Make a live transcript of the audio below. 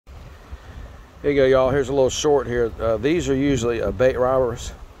Here you go, y'all. Here's a little short here. These are usually bait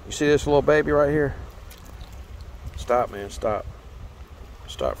robbers. You see this little baby right here? Stop, man, stop.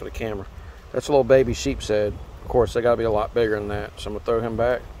 Stop for the camera. That's a little baby sheepshead. Of course, they gotta be a lot bigger than that. So I'm gonna throw him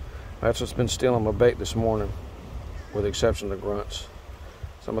back. That's what's been stealing my bait this morning, with the exception of the grunts.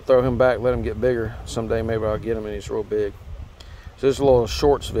 So I'm gonna throw him back, let him get bigger. Someday maybe I'll get him and he's real big. So this is a little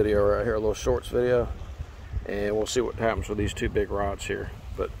shorts video right here, a little shorts video. And we'll see what happens with these two big rods here.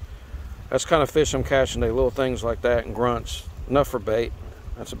 But that's kind of fish I'm catching today, little things like that and grunts. Enough for bait.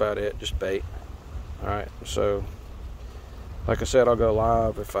 That's about it, just bait. All right, so like I said, I'll go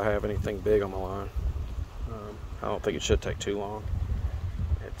live if I have anything big on the line. I don't think it should take too long.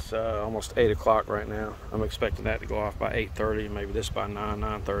 It's almost 8 o'clock right now. I'm expecting that to go off by 8:30, maybe this by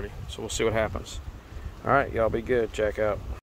 9:30. So we'll see what happens. All right, y'all be good. Check out.